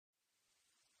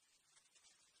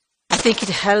think it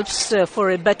helps for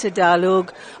a better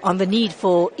dialogue on the need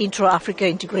for intra-Africa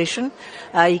integration,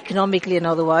 economically and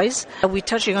otherwise. We're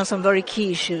touching on some very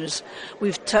key issues.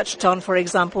 We've touched on, for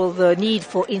example, the need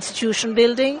for institution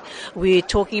building. We're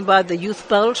talking about the youth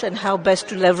belt and how best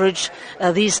to leverage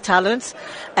these talents.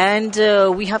 And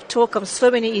we have talked on so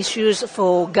many issues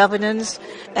for governance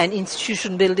and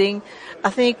institution building. I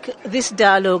think this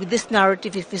dialogue, this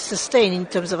narrative, if it's sustained in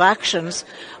terms of actions,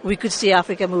 we could see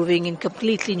Africa moving in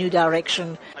completely new direction.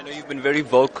 I know you've been very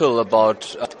vocal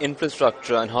about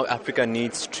infrastructure and how Africa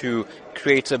needs to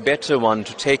create a better one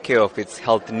to take care of its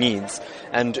health needs.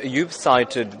 And you've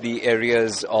cited the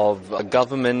areas of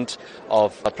government,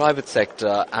 of private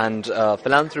sector and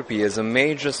philanthropy as a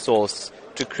major source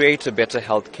to create a better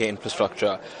healthcare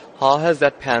infrastructure. How has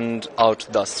that panned out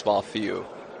thus far for you?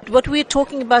 What we're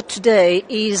talking about today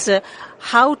is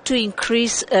how to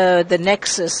increase the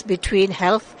nexus between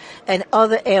health and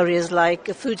other areas like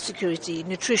food security,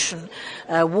 nutrition,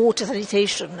 water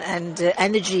sanitation and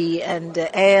energy and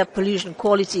air pollution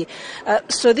quality.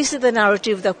 So this is the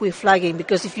narrative that we're flagging,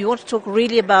 because if you want to talk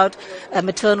really about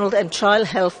maternal and child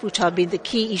health, which have been the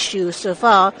key issues so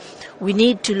far, we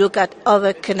need to look at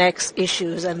other connects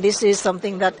issues, and this is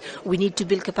something that we need to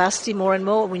build capacity more and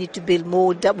more. We need to build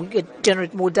more,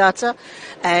 generate more data,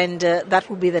 and that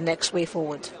will be the next way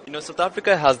forward. You know, South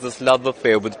Africa has this love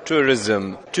affair with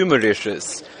tourism to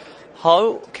Mauritius.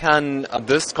 How can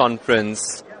this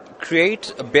conference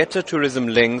create better tourism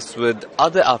links with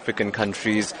other African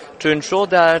countries to ensure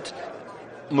that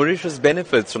Mauritius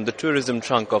benefits from the tourism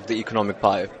chunk of the economic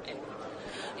pie?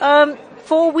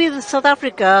 With South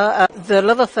Africa, the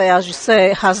love affair, as you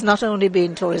say, has not only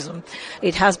been tourism.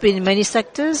 It has been in many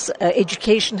sectors.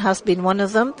 Education has been one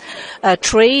of them.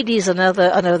 Trade is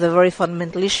another very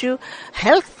fundamental issue.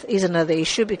 Health is another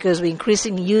issue, because we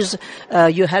increasingly use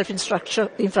your health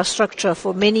infrastructure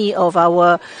for many of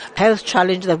our health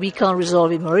challenges that we can't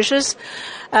resolve in Mauritius.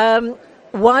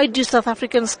 Why do South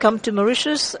Africans come to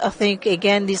Mauritius? I think,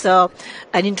 again, these are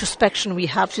an introspection we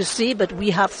have to see, but we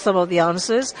have some of the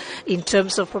answers in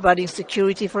terms of providing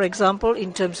security, for example,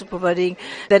 in terms of providing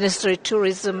the necessary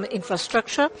tourism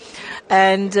infrastructure.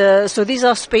 And so these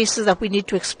are spaces that we need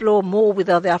to explore more with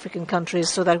other African countries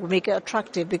so that we make it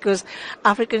attractive, because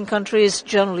African countries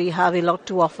generally have a lot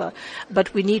to offer,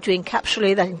 but we need to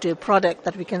encapsulate that into a product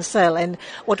that we can sell. And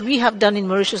what we have done in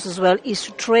Mauritius as well is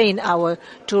to train our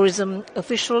tourism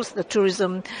officials, the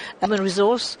tourism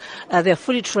resource. They're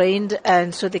fully trained,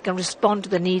 and so they can respond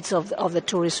to the needs of the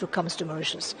tourist who comes to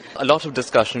Mauritius. A lot of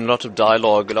discussion, a lot of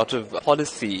dialogue, a lot of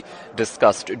policy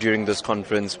discussed during this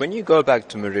conference. When you go back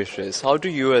to Mauritius, how do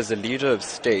you as a leader of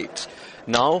state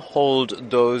now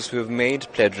hold those who have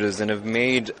made pledges and have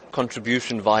made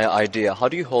contribution via IDEA? How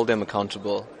do you hold them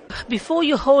accountable? Before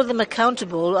you hold them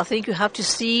accountable, I think you have to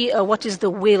see what is the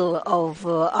will of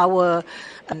our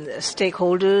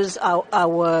stakeholders,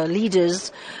 our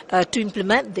leaders, to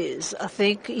implement this. I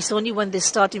think it's only when they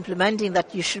start implementing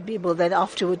that you should be able then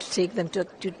afterward to take them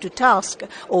to task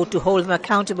or to hold them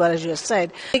accountable, as you have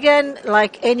said. Again,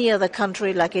 like any other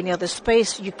country, like any other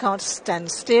space, you can't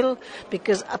stand still,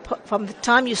 because from the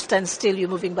time you stand still, you're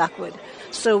moving backward.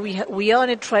 So we are on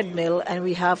a treadmill, and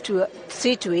we have to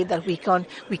see to it that we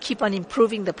keep on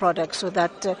improving the product so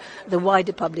that the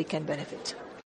wider public can benefit.